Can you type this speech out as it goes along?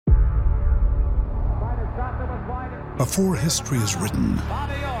Before history is written,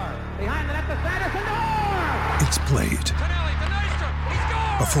 it's played.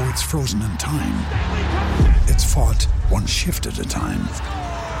 Before it's frozen in time, it's fought one shift at a time.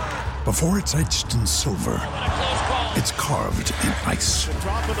 Before it's etched in silver, it's carved in ice.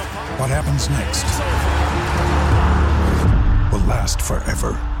 What happens next will last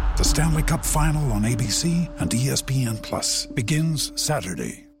forever. The Stanley Cup Final on ABC and ESPN Plus begins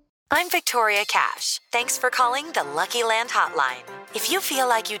Saturday. I'm Victoria Cash. Thanks for calling the Lucky Land Hotline. If you feel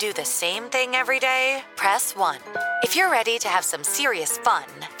like you do the same thing every day, press 1. If you're ready to have some serious fun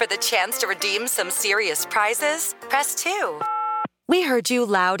for the chance to redeem some serious prizes, press 2. We heard you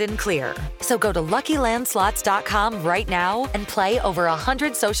loud and clear. So go to LuckyLandSlots.com right now and play over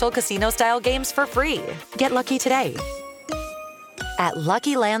 100 social casino-style games for free. Get lucky today at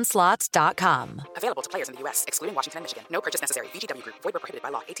LuckyLandSlots.com. Available to players in the U.S., excluding Washington and Michigan. No purchase necessary. VGW Group. Void where prohibited by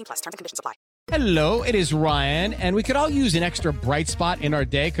law. 18+. Terms and conditions apply. Hello, it is Ryan, and we could all use an extra bright spot in our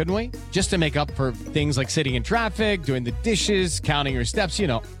day, couldn't we? Just to make up for things like sitting in traffic, doing the dishes, counting your steps, you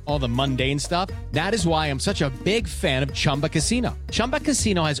know, all the mundane stuff. That is why I'm such a big fan of Chumba Casino. Chumba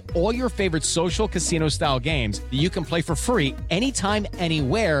Casino has all your favorite social casino-style games that you can play for free anytime,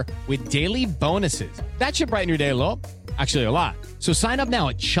 anywhere with daily bonuses. That should brighten your day a little. Actually, a lot. So sign up now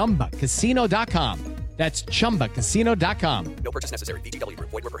at ChumbaCasino.com. That's ChumbaCasino.com. No purchase necessary. VGW Group.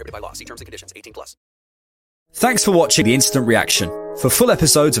 Void where prohibited by law. See terms and conditions. 18+. Thanks for watching The Instant Reaction. For full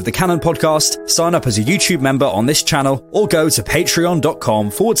episodes of the Cannon Podcast, sign up as a YouTube member on this channel or go to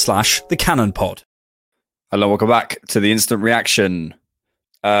patreon.com/The Cannon Pod. Hello, welcome back to The Instant Reaction.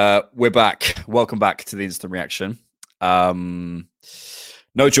 We're back. Welcome back to The Instant Reaction.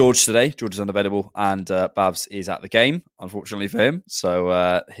 No George today. George is unavailable, and Babs is at the game, unfortunately for him.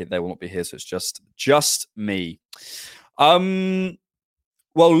 So they will not be here. So it's just me. Well,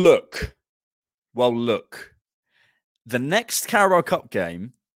 look. The next Carabao Cup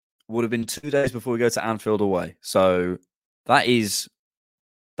game would have been 2 days before we go to Anfield away. So that's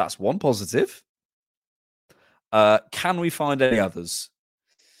one positive. Can we find any others?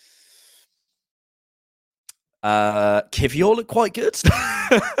 Kivior looked quite good.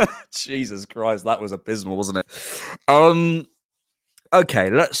 Jesus Christ, that was abysmal, wasn't it? Okay,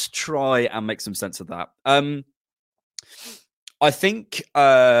 let's try and make some sense of that. I think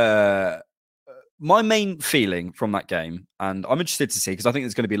my main feeling from that game, and I'm interested to see, because I think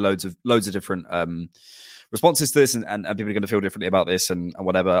there's going to be loads of different responses to this, and people are going to feel differently about this and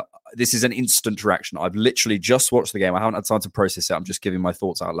whatever. This is an instant reaction. I've literally just watched the game. I haven't had time to process it. I'm just giving my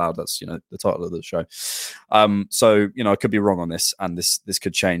thoughts out loud. That's, the title of the show. So, I could be wrong on this, and this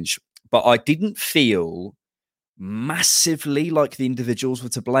could change. But I didn't feel massively like the individuals were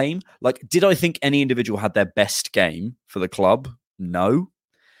to blame. Like, did I think any individual had their best game for the club? No.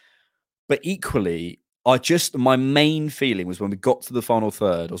 But equally, my main feeling was when we got to the final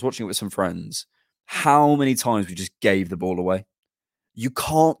third, I was watching it with some friends, how many times we just gave the ball away. You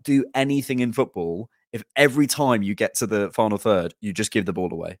can't do anything in football if every time you get to the final third, you just give the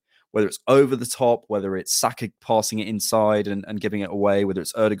ball away. Whether it's over the top, whether it's Saka passing it inside and giving it away, whether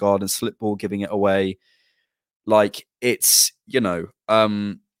it's Ødegaard and slip ball giving it away. Like, it's,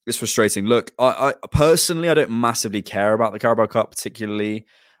 it's frustrating. Look, I personally, I don't massively care about the Carabao Cup particularly.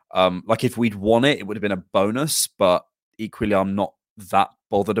 Like, if we'd won it, it would have been a bonus, but equally, I'm not that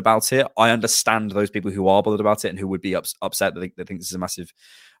bothered about it. I understand those people who are bothered about it and who would be upset that they think this is a massive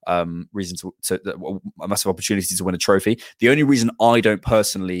reason a massive opportunity to win a trophy. The only reason I don't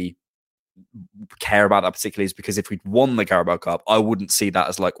personally care about that particularly is because if we'd won the Carabao Cup, I wouldn't see that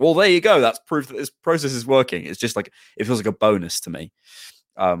as like, well, there you go, that's proof that this process is working. It's just like, it feels like a bonus to me.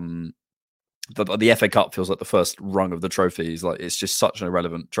 The FA Cup feels like the first rung of the trophy. It's just such an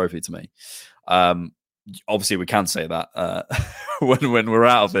irrelevant trophy to me. Obviously, we can say that when we're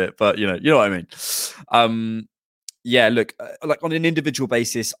out of it, but you know what I mean. Yeah, look, like on an individual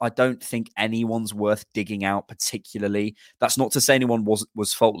basis, I don't think anyone's worth digging out particularly. That's not to say anyone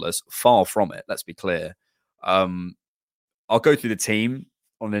was faultless. Far from it. Let's be clear. I'll go through the team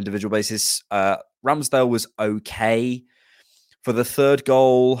on an individual basis. Ramsdale was okay. For the third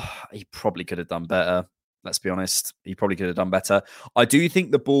goal, he probably could have done better. Let's be honest. He probably could have done better. I do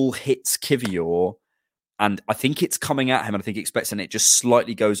think the ball hits Kivior, and I think it's coming at him, and I think he expects, and it just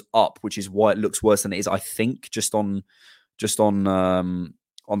slightly goes up, which is why it looks worse than it is. I think just on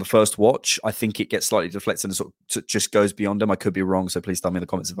the first watch, I think it gets slightly deflected and sort of just goes beyond him. I could be wrong, so please tell me in the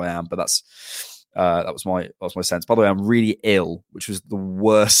comments if I am. But that was my sense. By the way, I'm really ill, which was the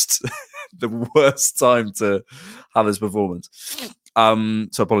worst. The worst time to have this performance. So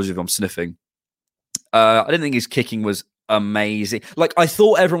apologies if I'm sniffing. I didn't think his kicking was amazing. Like, I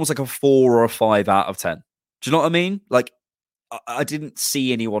thought everyone was like a 4 or a 5 out of 10. Do you know what I mean? Like, I didn't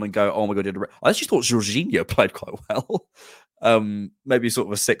see anyone and go, oh my God, I actually thought Jorginho played quite well. Maybe sort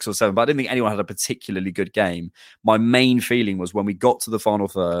of a 6 or 7, but I didn't think anyone had a particularly good game. My main feeling was when we got to the final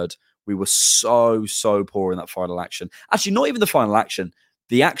third, we were so poor in that final action. Actually, not even the final action,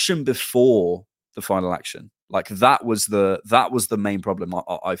 the action before the final action. Like that was the main problem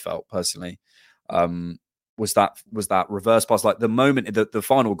I felt personally. Was that reverse pass? Like the moment, the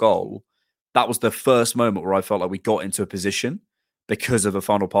final goal, that was the first moment where I felt like we got into a position because of a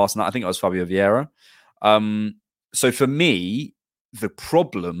final pass. And I think it was Fabio Vieira. So for me, the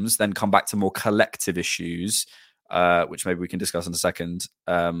problems then come back to more collective issues, which maybe we can discuss in a second.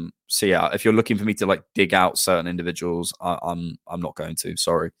 So yeah, if you're looking for me to like dig out certain individuals, I'm not going to.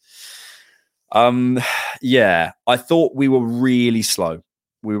 Sorry. Yeah, I thought we were really slow.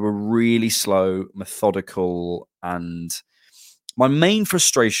 We were really slow, methodical, and my main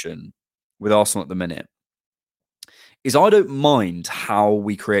frustration with Arsenal at the minute is I don't mind how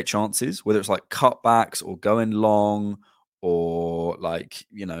we create chances, whether it's like cutbacks or going long or like,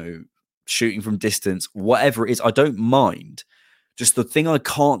 shooting from distance, whatever it is, I don't mind. Just the thing I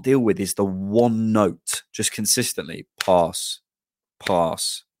can't deal with is the one note, just consistently pass,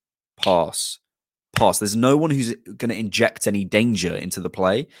 pass, pass, pass. There's no one who's going to inject any danger into the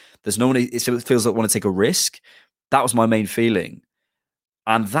play. There's no one, it feels like want to take a risk. That was my main feeling.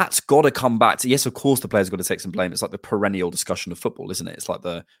 And that's got to come back to, yes, of course, the player's got to take some blame. It's like the perennial discussion of football, isn't it? It's like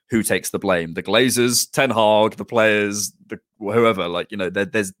the who takes the blame, the Glazers, Ten Hag, the players, whoever. Like,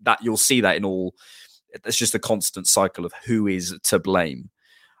 there's that, you'll see that in all. It's just a constant cycle of who is to blame.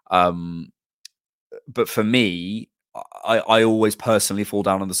 But for me, I always personally fall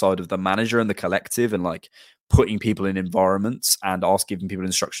down on the side of the manager and the collective, and like putting people in environments and giving people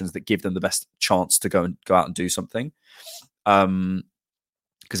instructions that give them the best chance to go out and do something.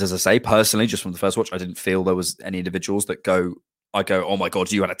 Because as I say, personally, just from the first watch, I didn't feel there was any individuals that I go, oh my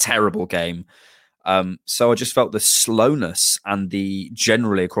God, you had a terrible game. So I just felt the slowness and the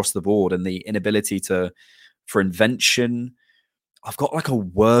generally across the board and the inability for invention. I've got like a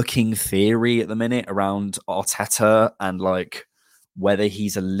working theory at the minute around Arteta and like whether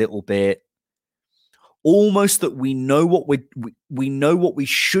he's a little bit almost that we know what we know what we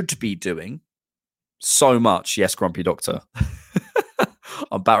should be doing so much. Yes, Grumpy Doctor.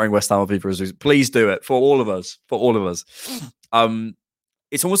 I'm battering West Ham people. Please do it for all of us. For all of us.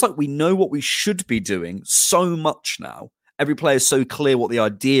 It's almost like we know what we should be doing so much now. Every player is so clear what the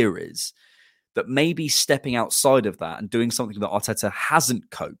idea is that maybe stepping outside of that and doing something that Arteta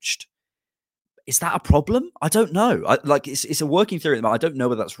hasn't coached, is that a problem? I don't know. It's a working theory. I don't know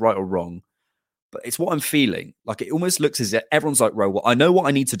whether that's right or wrong, but it's what I'm feeling. Like it almost looks as if everyone's like, well, I know what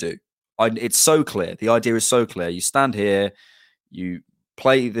I need to do. It's so clear. The idea is so clear. You stand here, you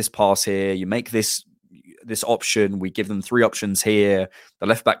play this pass here, you make this option, we give them 3 options here, the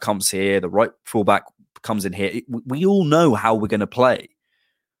left back comes here, the right fullback comes in here. We all know how we're going to play.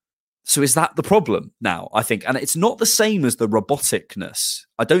 So is that the problem now, I think? And it's not the same as the roboticness.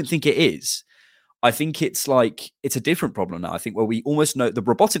 I don't think it is. I think it's a different problem now. I think where we almost know the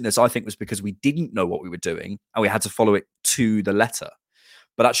roboticness, I think, was because we didn't know what we were doing and we had to follow it to the letter.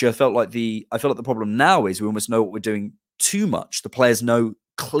 But actually, I felt like the problem now is we almost know what we're doing too much. The players know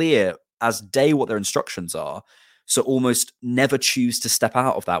clear as day what their instructions are, so almost never choose to step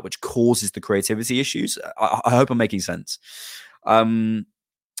out of that, which causes the creativity issues. I hope I'm making sense.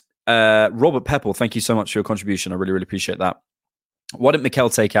 Robert Pepple, thank you so much for your contribution. I really, really appreciate that. Why didn't Mikel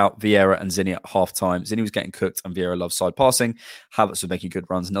take out Vieira and Zinni at half-time? Zinni was getting cooked and Vieira loved side passing. Havertz was making good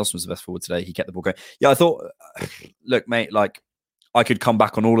runs. Nelson was the best forward today. He kept the ball going. Yeah, I thought, look, mate, like I could come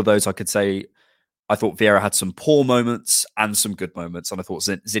back on all of those. I could say I thought Vieira had some poor moments and some good moments. And I thought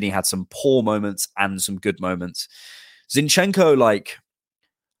Zinni had some poor moments and some good moments. Zinchenko, like,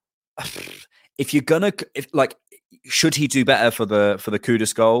 should he do better for the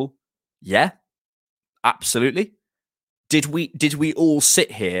Kudus goal? Yeah, absolutely. Did we all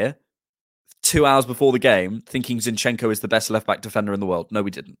sit here 2 hours before the game thinking Zinchenko is the best left-back defender in the world? No,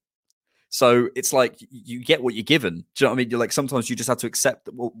 we didn't. So it's like you get what you're given. Do you know what I mean? You're like, sometimes you just have to accept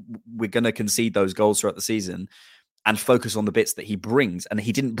that we're going to concede those goals throughout the season and focus on the bits that he brings. And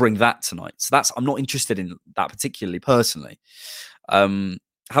he didn't bring that tonight. So I'm not interested in that particularly personally.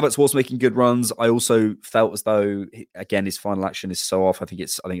 Havertz was making good runs. I also felt as though, again, his final action is so off. I think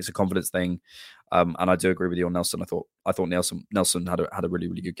it's a confidence thing. And I do agree with you on Nelson. I thought Nelson had a really,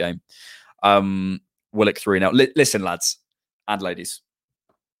 really good game. Willock 3 now. Listen, lads and ladies.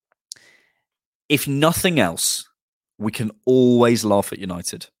 If nothing else, we can always laugh at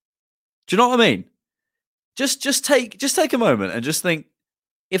United. Do you know what I mean? Just take a moment and just think,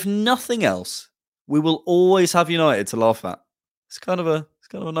 if nothing else, We will always have United to laugh at. It's kind of a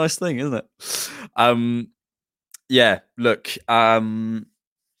nice thing, isn't it? Yeah, look,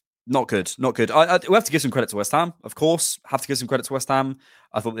 not good. We have to give some credit to West Ham, of course. Have to give some credit to West Ham.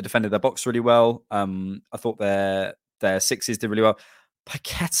 I thought they defended their box really well. I thought their sixes did really well.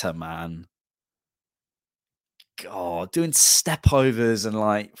 Paqueta, man. God, doing step overs and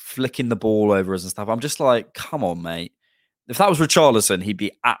like flicking the ball over us and stuff. I'm just like, come on, mate. If that was Richarlison, he'd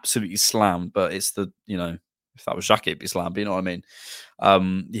be absolutely slammed. But it's if that was Xhaka, it'd be slammed. You know what I mean?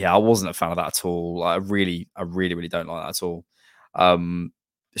 Yeah, I wasn't a fan of that at all. I really don't like that at all.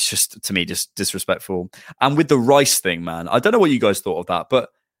 It's just, to me, just disrespectful. And with the Rice thing, man, I don't know what you guys thought of that, but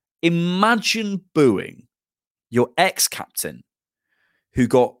imagine booing your ex-captain who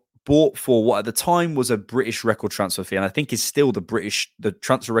got bought for what at the time was a British record transfer fee, and I think is still the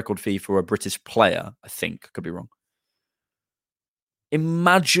transfer record fee for a British player. I think, could be wrong.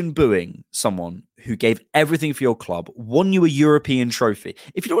 Imagine booing someone who gave everything for your club, won you a European trophy.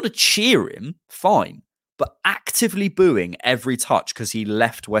 If you don't want to cheer him, fine. But actively booing every touch because he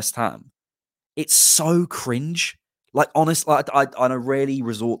left West Ham, it's so cringe. Like, honestly, I rarely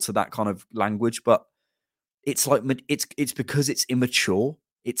resort to that kind of language, but it's like it's because it's immature.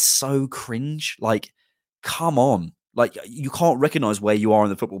 It's so cringe. Like, come on. Like, you can't recognize where you are in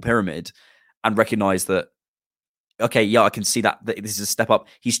the football pyramid and recognize that, okay, yeah, I can see that this is a step up.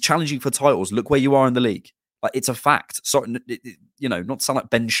 He's challenging for titles. Look where you are in the league. Like, it's a fact. Sorry, not to sound like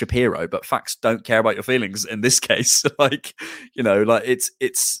Ben Shapiro, but facts don't care about your feelings in this case. Like, I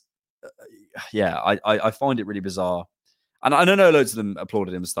find it really bizarre. And I don't know, loads of them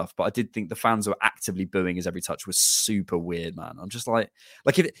applauded him and stuff, but I did think the fans who were actively booing his every touch was super weird, man. I'm just like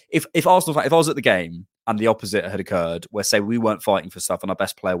if Arsenal, if I was at the game and the opposite had occurred, where say we weren't fighting for stuff and our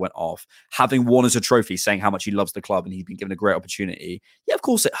best player went off, having won as a trophy, saying how much he loves the club and he's been given a great opportunity. Yeah, of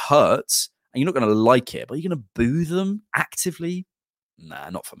course it hurts and you're not going to like it, but you're going to boo them actively? Nah,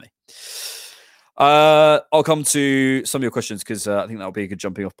 not for me. I'll come to some of your questions because I think that'll be a good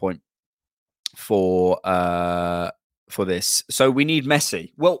jumping off point for this. So we need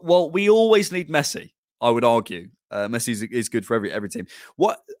Messi. Well, we always need Messi, I would argue. Messi is good for every team.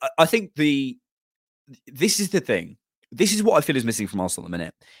 What I think this is the thing. This is what I feel is missing from Arsenal at the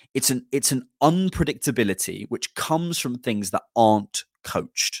minute. It's an unpredictability which comes from things that aren't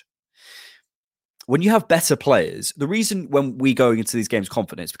coached. When you have better players, the reason when we go into these games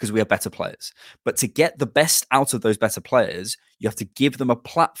confident is because we have better players. But to get the best out of those better players, you have to give them a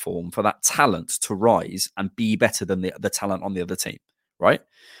platform for that talent to rise and be better than the talent on the other team, right?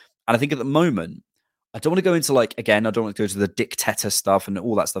 And I think at the moment, I don't want to go into I don't want to go to the dictator stuff and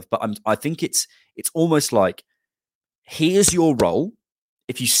all that stuff, but I think it's almost like, here's your role.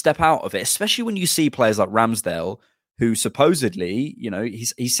 If you step out of it, especially when you see players like Ramsdale, who supposedly,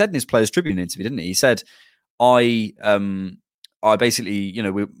 he said in his Players Tribune interview, didn't he? He said, I basically,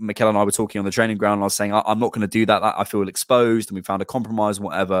 Mikel and I were talking on the training ground and I was saying, I'm not going to do that. I feel exposed and we found a compromise and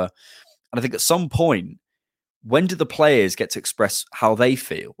whatever. And I think at some point, when do the players get to express how they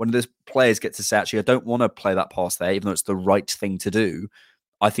feel? When do the players get to say, actually, I don't want to play that pass there, even though it's the right thing to do.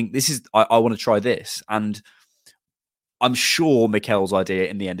 I think I want to try this. And I'm sure Mikel's idea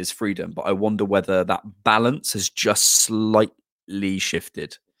in the end is freedom, but I wonder whether that balance has just slightly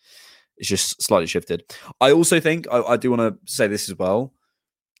shifted. It's just slightly shifted. I also think, I do want to say this as well,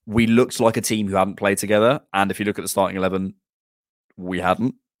 we looked like a team who hadn't played together. And if you look at the starting 11, we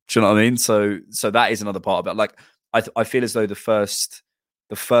hadn't. Do you know what I mean? So that is another part of it. Like, I feel as though the first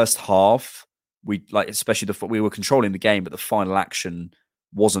half, we were controlling the game, but the final action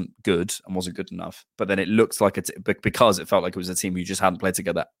wasn't good and wasn't good enough. But then it looked like because it felt like it was a team who just hadn't played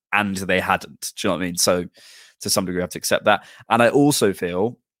together and they hadn't. Do you know what I mean? So to some degree, I have to accept that. And I also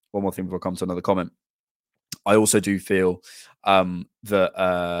feel, one more thing before I come to another comment, I also do feel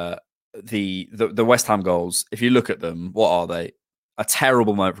that the West Ham goals, if you look at them, what are they? A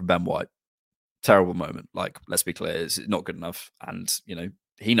terrible moment from Ben White. Terrible moment. Like, let's be clear, it's not good enough. And,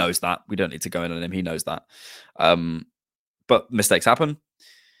 he knows that. We don't need to go in on him. He knows that. But mistakes happen.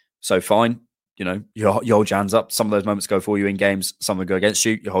 So fine, you hold your hands up. Some of those moments go for you in games. Some of them go against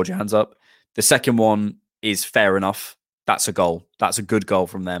you. You hold your hands up. The second one is fair enough. That's a goal. That's a good goal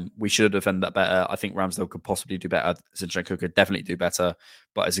from them. We should have defended that better. I think Ramsdale could possibly do better. Zinchenko could definitely do better.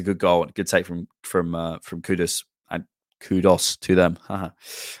 But it's a good goal. Good take from Kudus, and kudos to them.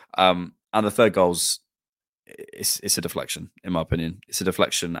 And the third goal's it's a deflection, in my opinion. It's a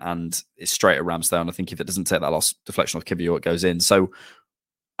deflection and it's straight at Ramsdale. And I think if it doesn't take that last deflection off Kivior, it goes in. So,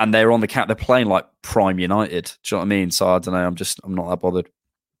 and they're on the cap, they're playing like prime United. Do you know what I mean? So I don't know. I'm not that bothered.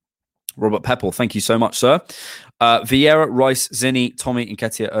 Robert Peppel, thank you so much, sir. Vieira, Rice, Zinni, Tommy,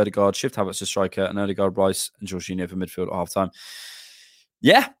 Nketiah, Odegaard, Shift Havertz to striker, and Odegaard, Rice, and Jorginho for midfield at half-time.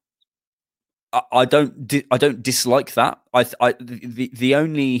 Yeah. I don't dislike that. I think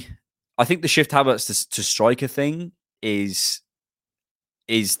the Shift Havertz to striker thing is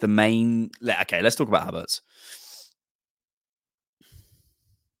the main. Okay, let's talk about Havertz.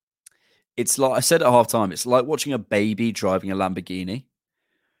 It's like I said at halftime. It's like watching a baby driving a Lamborghini.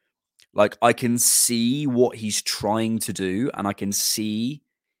 Like, I can see what he's trying to do, and I can see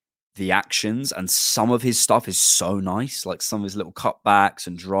the actions, and some of his stuff is so nice. Like some of his little cutbacks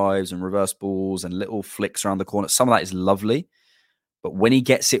and drives and reverse balls and little flicks around the corner. Some of that is lovely. But when he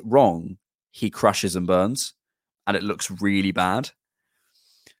gets it wrong, he crashes and burns, and it looks really bad.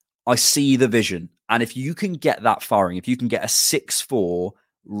 I see the vision. And if you can get that firing, if you can get a 6'4",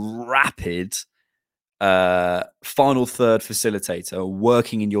 rapid final third facilitator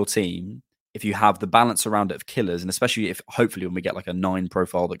working in your team, if you have the balance around it of killers, and especially if hopefully when we get like a 9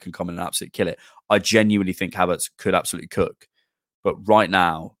 profile that can come in and absolutely kill it, I genuinely think Havertz could absolutely cook. But right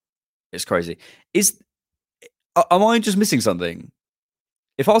now, it's crazy. Am I just missing something?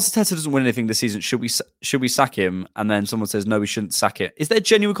 If Arteta doesn't win anything this season, should we sack him? And then someone says, no, we shouldn't sack it. Is there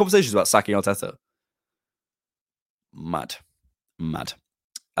genuine conversations about sacking Arteta? Mad.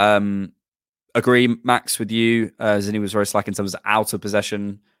 Agree, Max, with you. Zinni was very slack in terms of out of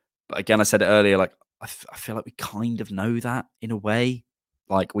possession. But again, I said it earlier, like, I feel like we kind of know that in a way.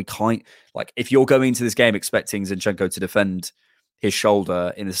 Like, if you're going into this game expecting Zinchenko to defend his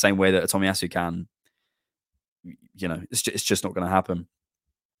shoulder in the same way that Tomiyasu can, it's just not going to happen.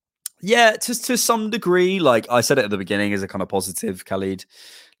 Yeah, to some degree, like I said it at the beginning, as a kind of positive, Khalid.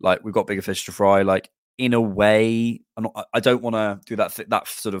 Like, we've got bigger fish to fry. Like, in a way, I don't want to do that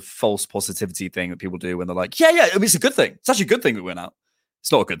sort of false positivity thing that people do when they're like, yeah, I mean, it's a good thing. It's actually a good thing we win out.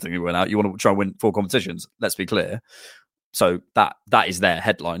 It's not a good thing we win out. You want to try and win 4 competitions. Let's be clear. So that is their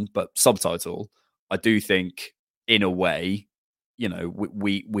headline, but subtitle, I do think, in a way,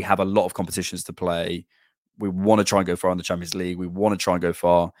 we have a lot of competitions to play. We want to try and go far in the Champions League. We want to try and go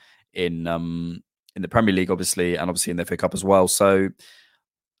far in the Premier League, obviously, and obviously in the FA Cup as well. So,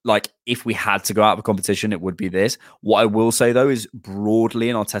 like, if we had to go out of a competition, it would be this. What I will say, though, is broadly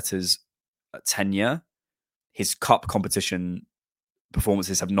in Arteta's tenure, his cup competition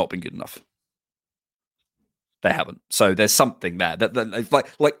performances have not been good enough. They haven't. So there's something there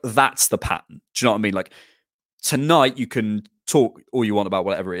that like that's the pattern. Do you know what I mean? Like, tonight you can talk all you want about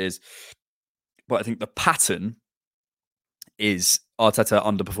whatever it is, but I think the pattern is Arteta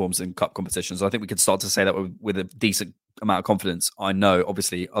underperforms in cup competitions. I think we could start to say that with a decent amount of confidence. I know,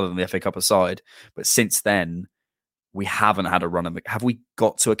 obviously, other than the FA Cup aside, but since then, we haven't had a run. Have we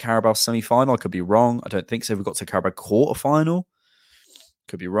got to a Carabao semi-final? I could be wrong. I don't think so. We got to a Carabao quarter-final.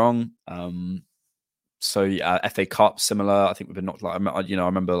 Could be wrong. So yeah, FA Cup, similar. I think we've been knocked. Like, I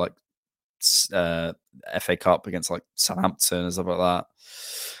remember like FA Cup against like Southampton and stuff like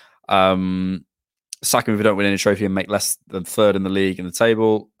that. Sacking if we don't win any trophy and make less than 3rd in the league in the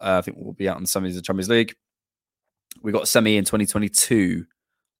table. I think we'll be out in semis of the Champions League. We got a semi in 2022. I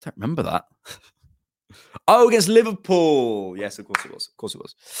don't remember that. Oh, against Liverpool. Yes, of course it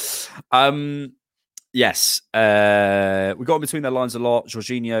was. Yes. We got in between their lines a lot.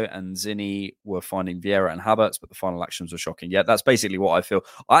 Jorginho and Zinni were finding Vieira and Havertz, but the final actions were shocking. Yeah, that's basically what I feel.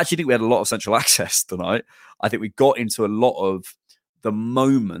 I actually think we had a lot of central access tonight. I think we got into a lot of the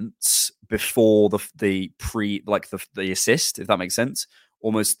moments before the assist, if that makes sense.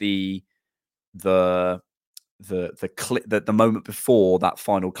 Almost the click, the moment before that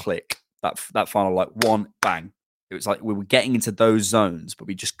final click, that final like one bang. It was like we were getting into those zones, but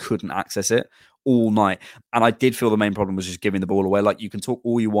we just couldn't access it all night. And I did feel the main problem was just giving the ball away. Like, you can talk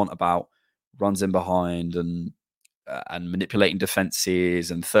all you want about runs in behind and manipulating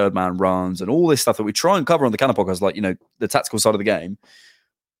defenses and third man runs and all this stuff that we try and cover on the Cannon podcast, like, the tactical side of the game.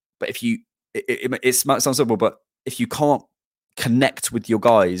 But if you, it might sound simple, but if you can't connect with your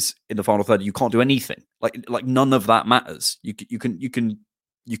guys in the final third, you can't do anything. Like none of that matters. You could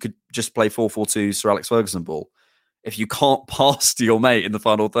just play 4-4-2 Sir Alex Ferguson ball. If you can't pass to your mate in the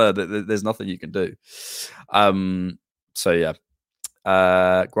final third, there's nothing you can do. So yeah.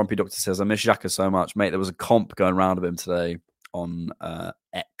 Grumpy Doctor says, I miss Xhaka so much, mate. There was a comp going around of him today on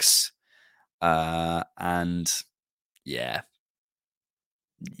X. And yeah.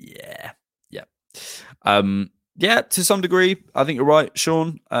 Yeah, to some degree, I think you're right,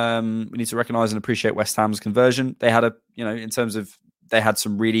 Sean. We need to recognise and appreciate West Ham's conversion. They had in terms of, they had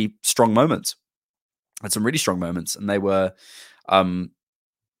some really strong moments. And they were,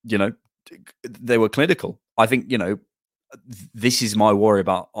 they were clinical. I think, this is my worry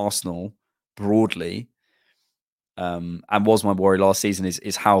about Arsenal broadly, and was my worry last season,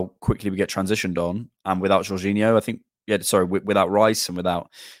 is how quickly we get transitioned on. And without Jorginho, I think, without Rice and without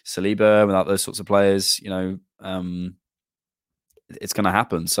Saliba, without those sorts of players, it's going to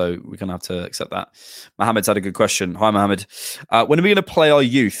happen. So we're going to have to accept that. Mohammed's had a good question. Hi, Mohammed. When are we going to play our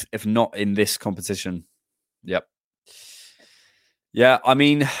youth, if not in this competition? Yep. Yeah, I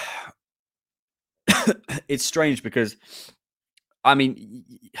mean, it's strange because,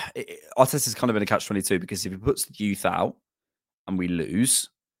 Arteta's kind of in a catch-22 because if he puts the youth out and we lose,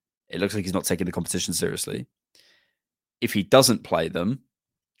 it looks like he's not taking the competition seriously. If he doesn't play them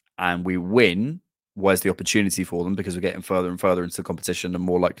and we win, where's the opportunity for them? Because we're getting further and further into the competition and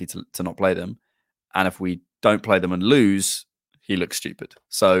more likely to not play them. And if we don't play them and lose, he looks stupid.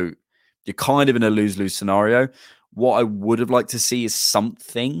 So you're kind of in a lose-lose scenario. What I would have liked to see is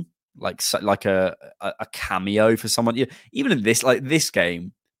something like a cameo for someone. Even in this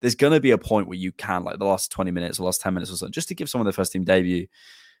game, there's going to be a point where you can, like the last 20 minutes or last 10 minutes or something, just to give someone their first team debut.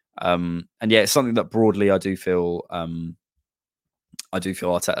 And yeah, it's something that broadly I do feel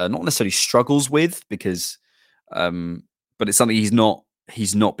Arteta not necessarily struggles with because, but it's something he's not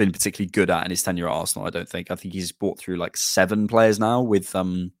been particularly good at in his tenure at Arsenal. I think he's brought through like 7 players now with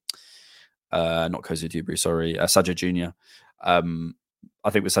not Kozu Dubry, sorry, Sadio Jr. I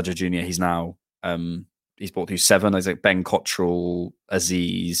think with Sadio Jr. he's now he's brought through 7. I think Ben Cottrell,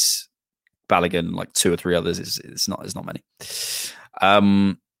 Aziz, Balogun, like 2 or 3 others. It's not many.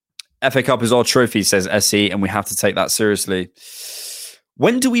 FA Cup is our trophy, says SE, and we have to take that seriously.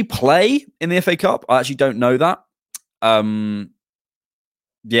 When do we play in the FA Cup? I actually don't know that.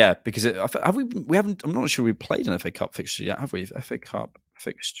 Yeah, because we haven't. I'm not sure we played an FA Cup fixture yet, have we? FA Cup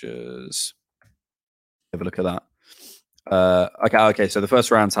fixtures. Have a look at that. Okay. So the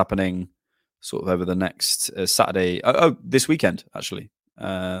first round's happening sort of over the next Saturday. This weekend actually.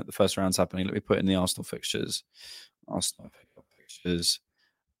 The first round's happening. Let me put in the Arsenal fixtures. Arsenal FA Cup fixtures.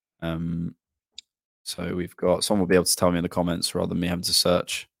 So we've got, someone will be able to tell me in the comments rather than me having to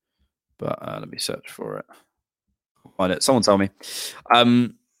search. But let me search for it. Find it. Someone tell me.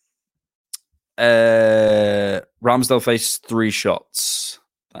 Ramsdale faced 3 shots.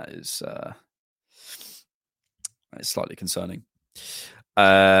 That is slightly concerning.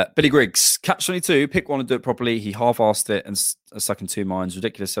 Billy Griggs, catch 22, pick one and do it properly. He half-arsed it and stuck in 2 minds.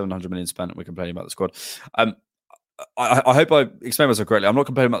 Ridiculous, 700 million spent, and we're complaining about the squad. I hope I explained myself correctly. I'm not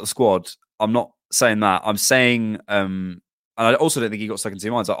complaining about the squad. I'm not saying that. I'm saying, and I also don't think he got stuck in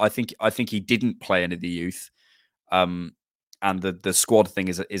 2 minds. I think he didn't play any of the youth. And the squad thing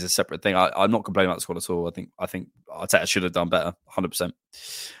is a separate thing. I'm not complaining about the squad at all. I think Arteta should have done better, 100%.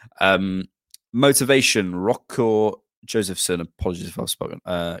 Motivation, Rocco Josephson. Apologies if I've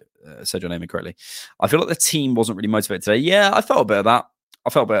said your name incorrectly. I feel like the team wasn't really motivated today. Yeah, I felt a bit of that.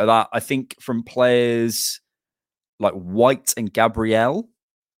 I think from players like White and Gabriel,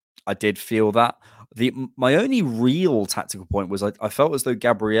 I did feel that. My only real tactical point was I felt as though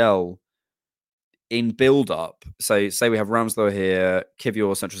Gabriel, in build-up, so say we have Ramsdale here,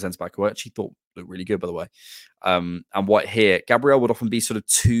 Kivior, central centre-back, who I actually thought looked really good, by the way, and White here. Gabriel would often be sort of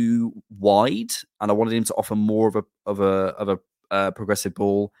too wide, and I wanted him to offer more of a progressive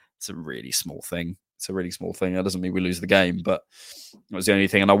ball. It's a really small thing. That doesn't mean we lose the game, but it was the only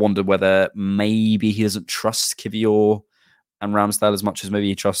thing. And I wondered whether maybe he doesn't trust Kivior and Ramsdale as much as maybe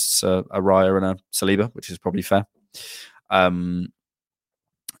he trusts a Raya and a Saliba, which is probably fair. January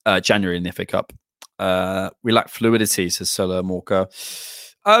in the FA Cup. We lack fluidity, says Sola Morka.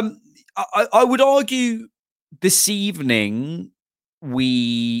 I would argue this evening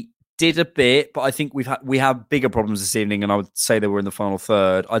we did a bit, but I think we have bigger problems this evening, and I would say they were in the final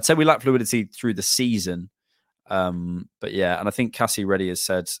third. I'd say we lack fluidity through the season. But yeah, and I think Cassie Reddy has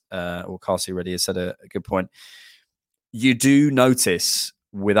said a good point. You do notice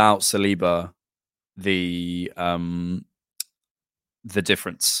without Saliba the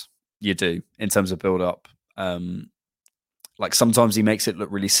difference. You do in terms of build up. Like sometimes he makes it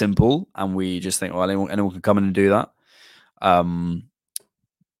look really simple, and we just think, well, anyone can come in and do that.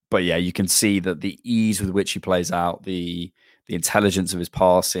 But yeah, you can see that the ease with which he plays out, the intelligence of his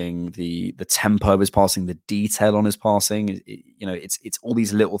passing, the tempo of his passing, the detail on his passing. It's all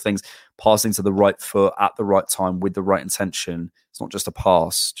these little things. Passing to the right foot at the right time with the right intention. It's not just a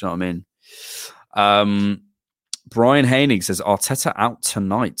pass. Do you know what I mean? Brian Haining says Arteta out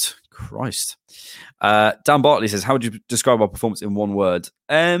tonight. Christ. Dan Bartley says, how would you describe our performance in one word?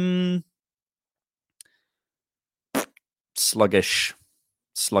 Sluggish.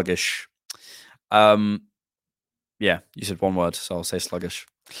 Yeah, you said one word, so I'll say sluggish.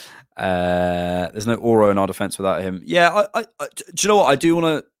 There's no Oro in our defense without him. Yeah, do you know what? I do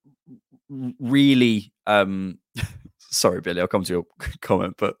want to really, sorry, Billy, I'll come to your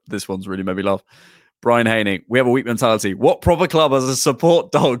comment, but this one's really made me laugh. Brian Haining, we have a weak mentality. What proper club has a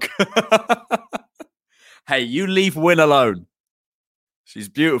support dog? Hey, you leave Win alone. She's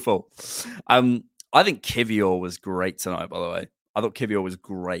beautiful. I think Kivior was great tonight, by the way. I thought Kivior was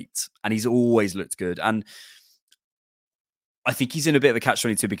great, and he's always looked good. And I think he's in a bit of a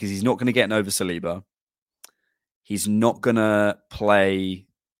catch-22 because he's not going to get an over Saliba. He's not going to play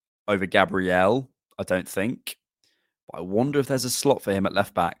over Gabriel, I don't think. But I wonder if there's a slot for him at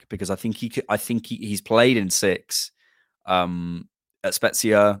left back because I think he's played in 6 at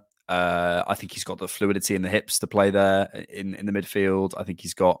Spezia. I think he's got the fluidity in the hips to play there in the midfield. I think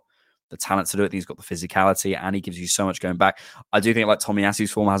he's got the talent to do it. I think he's got the physicality, and he gives you so much going back. I do think like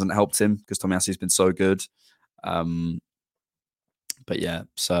Tomiyasu's form hasn't helped him because Tomiyasu's been so good. But yeah,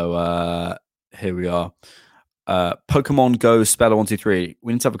 so here we are. Pokemon Go Speller 123.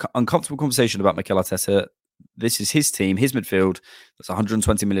 We need to have an uncomfortable conversation about Mikel Arteta. This is his team, his midfield. That's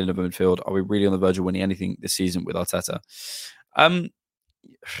 120 million of a midfield. Are we really on the verge of winning anything this season with Arteta?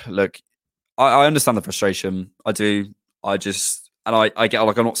 Look, I understand the frustration. I do. I get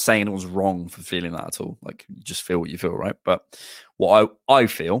like I'm not saying anyone's wrong for feeling that at all. Like you just feel what you feel, right? But what I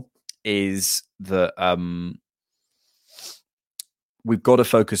feel is that we've got to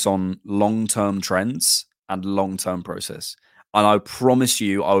focus on long-term trends and long-term process. And I promise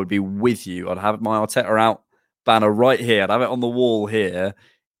you, I would be with you. I'd have my Arteta out banner right here. I'd have it on the wall here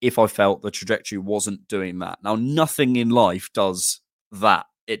if I felt the trajectory wasn't doing that. Now, nothing in life does that.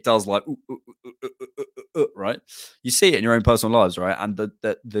 It does like, right? You see it in your own personal lives, right? And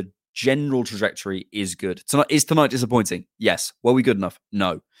the general trajectory is good. Is tonight disappointing? Yes. Were we good enough?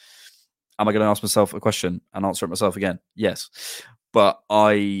 No. Am I going to ask myself a question and answer it myself again? Yes. But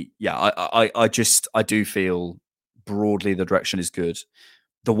I do feel broadly the direction is good.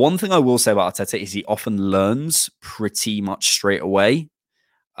 The one thing I will say about Arteta is he often learns pretty much straight away.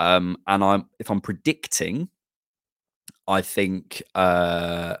 And if I'm predicting, I think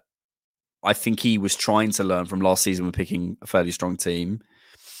he was trying to learn from last season with picking a fairly strong team.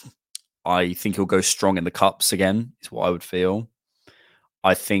 I think he'll go strong in the cups again, is what I would feel.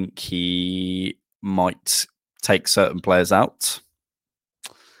 I think he might take certain players out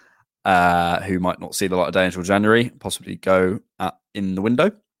who might not see the light of day until January, possibly go in the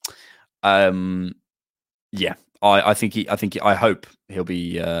window. I hope he'll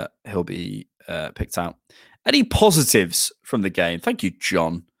be picked out. Any positives from the game? Thank you,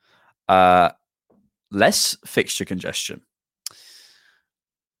 John. Less fixture congestion.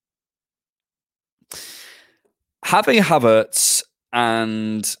 Having Havertz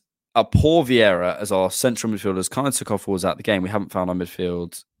and a poor Vieira as our central midfielders kind of took our forwards out of the game. We haven't found our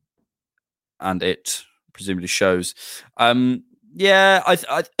midfield, and it presumably shows. I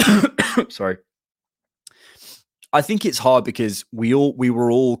sorry. I think it's hard because we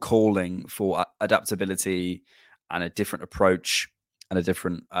were all calling for adaptability and a different approach and a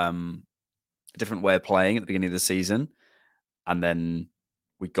different way of playing at the beginning of the season, and then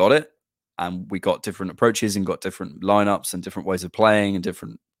we got it, and we got different approaches and got different lineups and different ways of playing and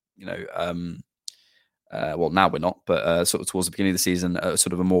different, well, now we're not, but sort of towards the beginning of the season,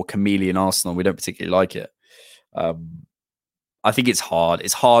 sort of a more chameleon Arsenal. We don't particularly like it. I think it's hard.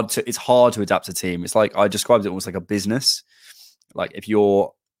 It's hard to adapt a team. It's like I described it almost like a business. Like if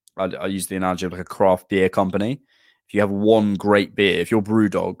I use the analogy of like a craft beer company. If you have one great beer, if you're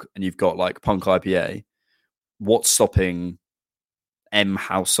Brewdog and you've got like Punk IPA, what's stopping M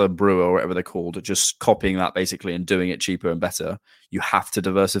Hauser Brewer or whatever they're called, just copying that basically and doing it cheaper and better? You have to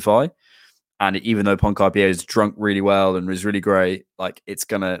diversify. And even though Punk IPA is drunk really well and is really great, like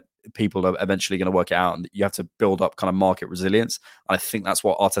people are eventually going to work it out, and you have to build up kind of market resilience. And I think that's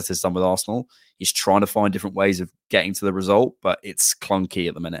what Arteta's done with Arsenal. He's trying to find different ways of getting to the result, but it's clunky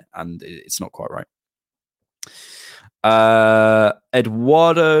at the minute and it's not quite right.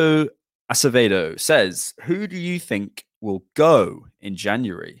 Eduardo Acevedo says, who do you think will go in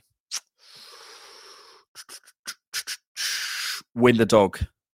January? Win the dog.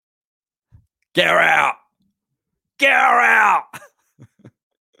 Get her out. Get her out.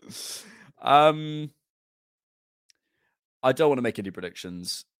 I don't want to make any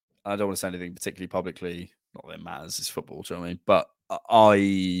predictions. I don't want to say anything particularly publicly. Not that it matters. It's football, do you know what I mean? But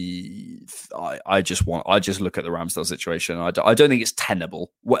I just look at the Ramsdale situation. I don't think it's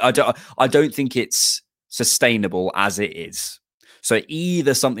tenable. I don't think it's sustainable as it is. So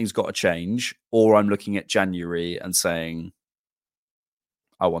either something's got to change, or I'm looking at January and saying,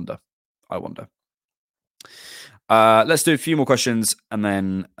 I wonder. Let's do a few more questions and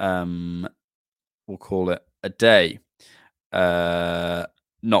then we'll call it a day. Not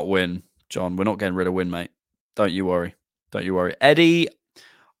win. John. We're not getting rid of Win, mate. Don't you worry. Eddie,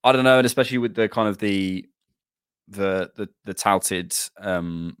 I don't know, and especially with the kind of the touted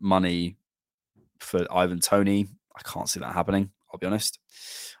money for Ivan Toney, I can't see that happening. I'll be honest.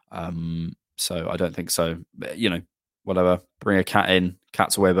 So I don't think so. But, whatever. Bring a cat in.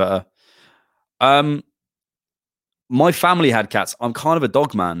 Cats are way better. My family had cats. I'm kind of a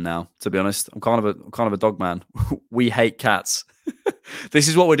dog man now, to be honest. I'm kind of a dog man. We hate cats. This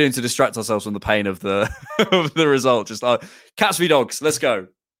is what we're doing to distract ourselves from the pain of the of the result. Just cats v dogs. Let's go.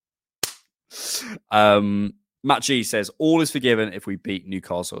 Matt G says all is forgiven if we beat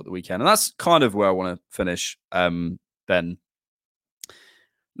Newcastle at the weekend, and that's kind of where I want to finish. Then,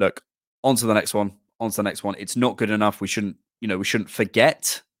 look, on to the next one. It's not good enough. We shouldn't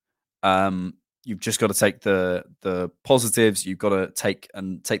forget. You've just got to take the positives. You've got to take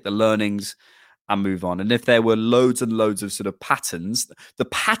the learnings and move on. And if there were loads and loads of sort of patterns, the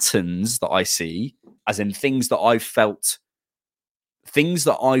patterns that I see, as in things that I felt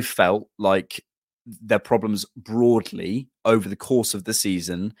like their problems broadly over the course of the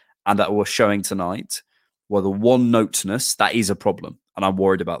season and that we're showing tonight, well, the one-noteness, that is a problem. And I'm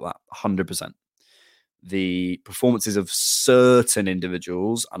worried about that 100%. The performances of certain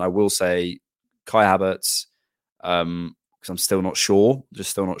individuals, and I will say Kai Havertz, because I'm still not sure.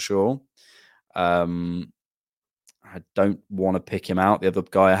 I don't want to pick him out. The other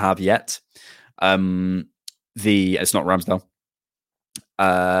guy I have yet. It's not Ramsdale.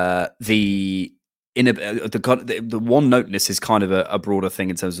 The one-noteness is kind of a broader thing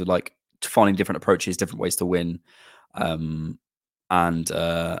in terms of like finding different approaches, different ways to win. And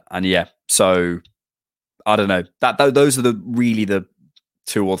yeah, so I don't know. Those are the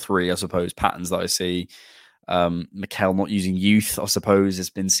 2 or 3, I suppose, patterns that I see. Mikel not using youth, I suppose, has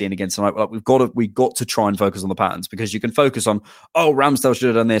been seen again tonight. Like we've got to try and focus on the patterns, because you can focus on, Ramsdale should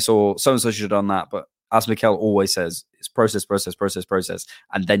have done this or so-and-so should have done that. But as Mikel always says, it's process.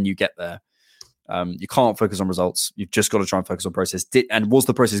 And then you get there. You can't focus on results. You've just got to try and focus on process. And was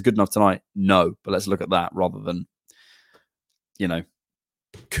the process good enough tonight? No. But let's look at that rather than,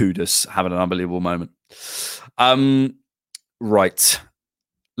 Kudus having an unbelievable moment. Right.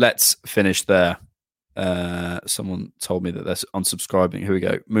 Let's finish there. Someone told me that they're unsubscribing. Here we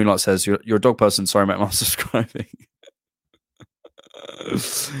go. Moonlight says, you're a dog person. Sorry, mate, I'm unsubscribing.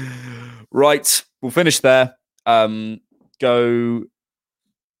 Right. We'll finish there. Go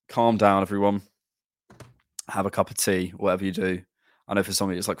calm down, everyone. Have a cup of tea, whatever you do. I know for some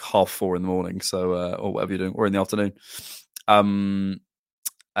of you it's like 4:30 in the morning, so or whatever you're doing, or in the afternoon.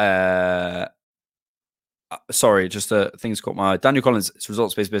 Sorry, just things caught my eye. Daniel Collins, it's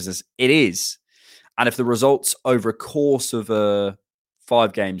results-based business. It is. And if the results over a course of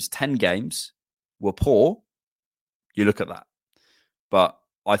 5 games, 10 games were poor, you look at that. But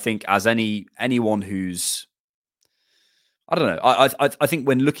I think as anyone who's, I don't know, I think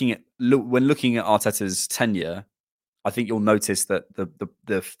when looking at Arteta's tenure, I think you'll notice that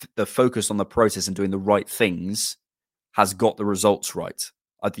the focus on the process and doing the right things has got the results right.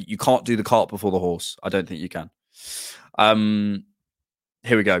 I think you can't do the cart before the horse. I don't think you can.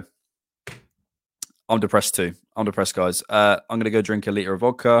 Here we go. I'm depressed too. I'm depressed, guys. I'm going to go drink a litre of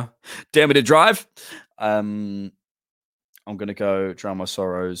vodka. Dare me to drive. I'm going to go drown my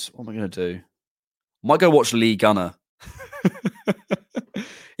sorrows. What am I going to do? I might go watch Lee Gunner.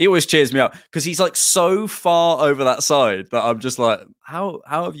 He always cheers me up because he's like so far over that side that I'm just like, how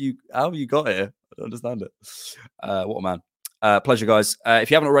have you got here? I don't understand it. What a man. Pleasure, guys. If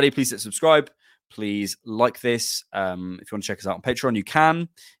you haven't already, please hit subscribe. Please like this. If you want to check us out on Patreon, you can.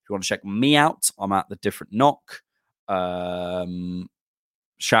 If you want to check me out, I'm at The Different Knock. Shout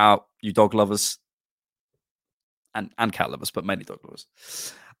out, you dog lovers. And cat lovers, but mainly dog lovers.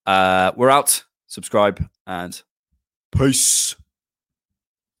 We're out. Subscribe and peace.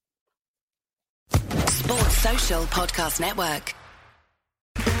 Sports Social Podcast Network.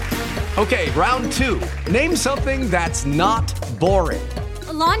 Okay, round 2. Name something that's not boring.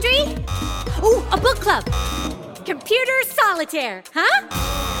 A laundry? Ooh, a book club. Computer solitaire,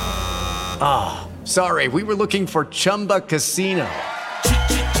 huh? Sorry, we were looking for Chumba Casino.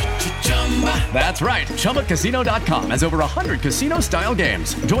 That's right, ChumbaCasino.com has over 100 casino-style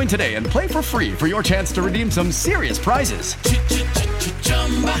games. Join today and play for free for your chance to redeem some serious prizes.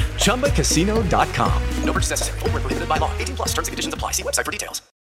 ChumbaCasino.com. No purchase necessary. Void where prohibited by law. 18+ terms and conditions apply. See website for details.